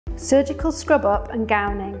Surgical scrub up and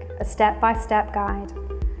gowning, a step-by-step guide.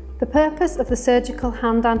 The purpose of the surgical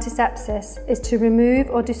hand antisepsis is to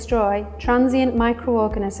remove or destroy transient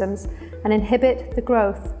microorganisms and inhibit the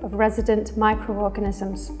growth of resident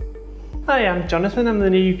microorganisms. Hi, I'm Jonathan. I'm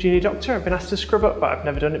the new junior doctor. I've been asked to scrub up, but I've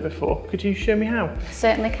never done it before. Could you show me how?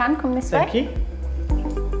 Certainly can. Come this way. Thank you.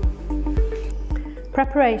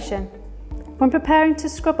 Preparation. When preparing to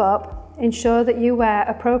scrub up, ensure that you wear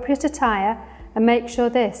appropriate attire and make sure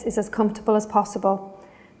this is as comfortable as possible.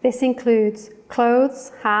 This includes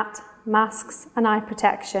clothes, hat, masks and eye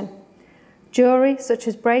protection. Jewellery such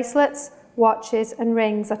as bracelets, watches and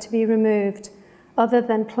rings are to be removed, other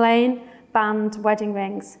than plain band wedding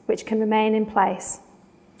rings, which can remain in place.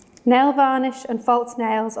 Nail varnish and false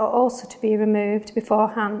nails are also to be removed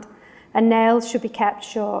beforehand, and nails should be kept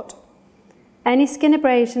short. Any skin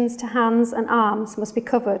abrasions to hands and arms must be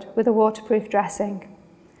covered with a waterproof dressing.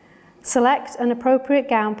 Select an appropriate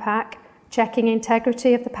gown pack, checking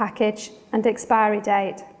integrity of the package and expiry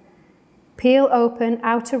date. Peel open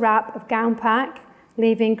outer wrap of gown pack,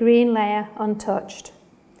 leaving green layer untouched.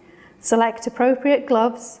 Select appropriate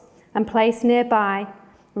gloves and place nearby,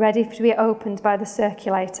 ready to be opened by the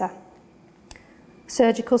circulator.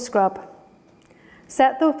 Surgical scrub.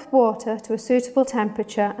 Set the water to a suitable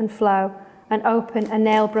temperature and flow and open a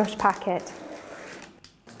nail brush packet.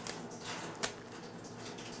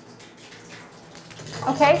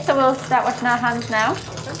 Okay, so we'll start washing our hands now.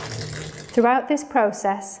 Throughout this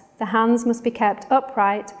process, the hands must be kept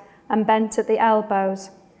upright and bent at the elbows,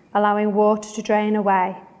 allowing water to drain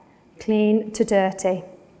away, clean to dirty.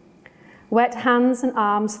 Wet hands and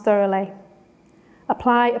arms thoroughly.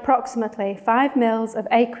 Apply approximately 5 ml of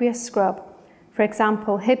aqueous scrub, for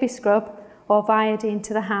example Hibby scrub or Viodine,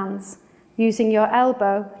 to the hands, using your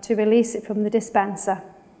elbow to release it from the dispenser.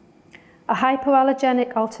 A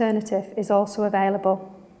hypoallergenic alternative is also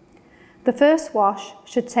available. The first wash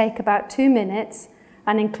should take about 2 minutes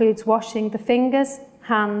and includes washing the fingers,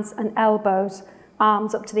 hands and elbows,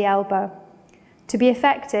 arms up to the elbow. To be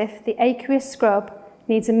effective, the aqueous scrub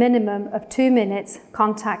needs a minimum of 2 minutes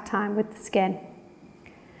contact time with the skin.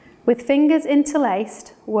 With fingers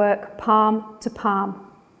interlaced, work palm to palm.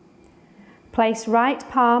 Place right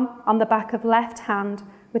palm on the back of left hand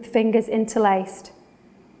with fingers interlaced.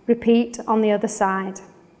 Repeat on the other side.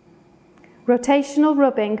 Rotational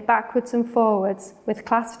rubbing backwards and forwards with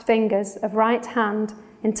clasped fingers of right hand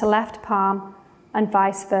into left palm and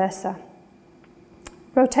vice versa.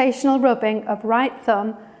 Rotational rubbing of right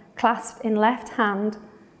thumb clasped in left hand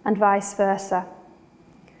and vice versa.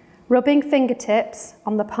 Rubbing fingertips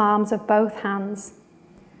on the palms of both hands.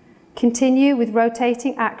 Continue with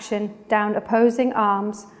rotating action down opposing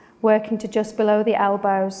arms, working to just below the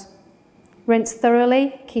elbows. Rinse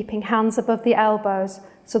thoroughly, keeping hands above the elbows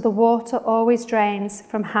so the water always drains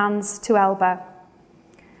from hands to elbow.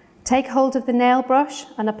 Take hold of the nail brush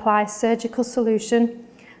and apply surgical solution,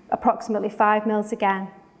 approximately 5 ml again.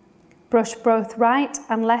 Brush both right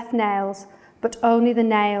and left nails, but only the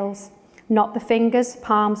nails, not the fingers,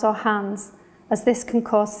 palms or hands, as this can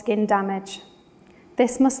cause skin damage.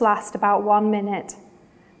 This must last about 1 minute.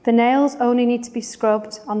 The nails only need to be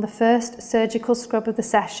scrubbed on the first surgical scrub of the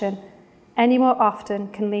session. Any more often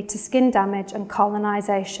can lead to skin damage and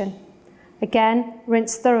colonisation. Again,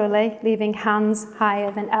 rinse thoroughly, leaving hands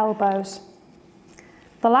higher than elbows.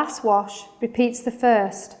 The last wash repeats the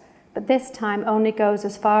first, but this time only goes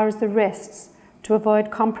as far as the wrists to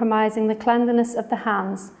avoid compromising the cleanliness of the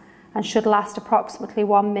hands, and should last approximately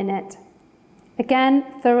 1 minute. Again,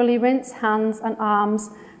 thoroughly rinse hands and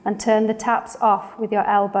arms and turn the taps off with your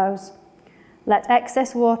elbows. Let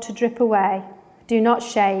excess water drip away. Do not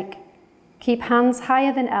shake. Keep hands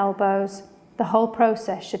higher than elbows. The whole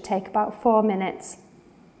process should take about 4 minutes.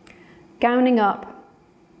 Gowning up.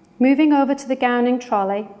 Moving over to the gowning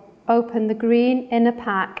trolley, open the green inner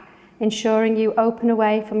pack, ensuring you open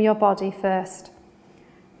away from your body first.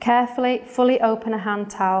 Carefully, fully open a hand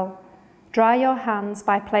towel. Dry your hands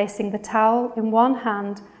by placing the towel in one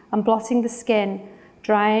hand and blotting the skin,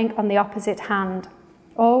 drying on the opposite hand.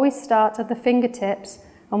 Always start at the fingertips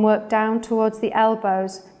and work down towards the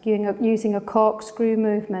elbows using a corkscrew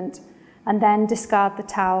movement, and then discard the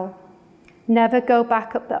towel. Never go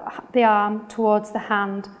back up the arm towards the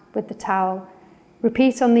hand with the towel.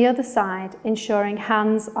 Repeat on the other side, ensuring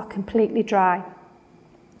hands are completely dry.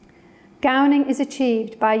 Gowning is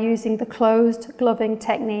achieved by using the closed gloving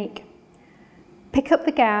technique. Pick up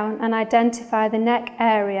the gown and identify the neck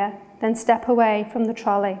area, then step away from the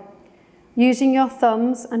trolley. Using your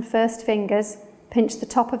thumbs and first fingers, pinch the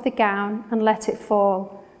top of the gown and let it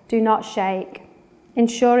fall. Do not shake.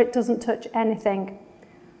 Ensure it doesn't touch anything.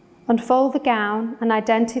 Unfold the gown and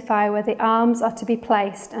identify where the arms are to be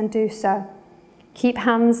placed and do so. Keep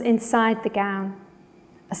hands inside the gown.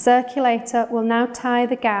 A circulator will now tie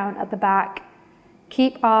the gown at the back.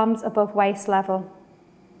 Keep arms above waist level.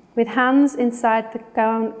 With hands inside the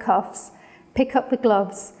gown cuffs, pick up the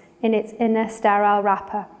gloves in its inner sterile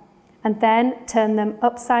wrapper and then turn them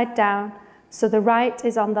upside down so the right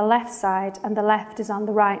is on the left side and the left is on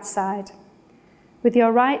the right side. With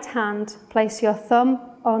your right hand, place your thumb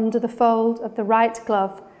under the fold of the right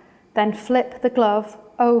glove, then flip the glove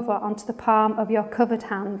over onto the palm of your covered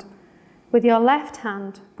hand. With your left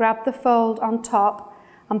hand, grab the fold on top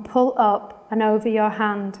and pull up and over your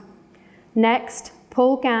hand. Next,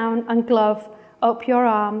 pull gown and glove up your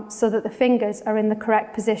arm so that the fingers are in the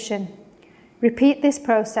correct position. Repeat this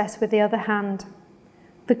process with the other hand.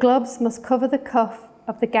 The gloves must cover the cuff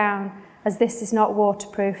of the gown as this is not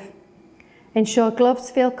waterproof. Ensure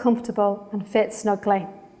gloves feel comfortable and fit snugly.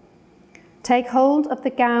 Take hold of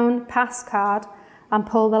the gown pass card and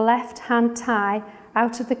pull the left hand tie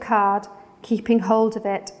out of the card, keeping hold of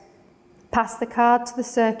it. Pass the card to the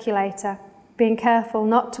circulator, being careful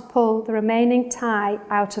not to pull the remaining tie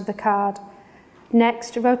out of the card.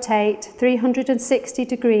 Next, rotate 360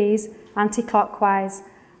 degrees anti-clockwise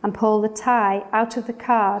and pull the tie out of the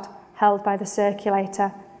card held by the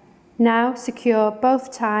circulator. Now secure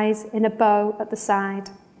both ties in a bow at the side.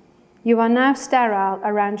 You are now sterile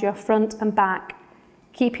around your front and back.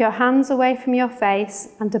 Keep your hands away from your face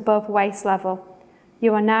and above waist level.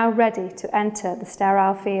 You are now ready to enter the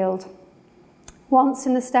sterile field. Once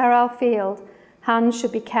in the sterile field, hands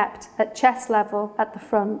should be kept at chest level at the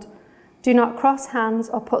front. Do not cross hands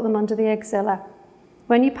or put them under the axilla.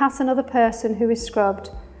 When you pass another person who is scrubbed,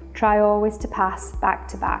 try always to pass back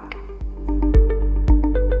to back.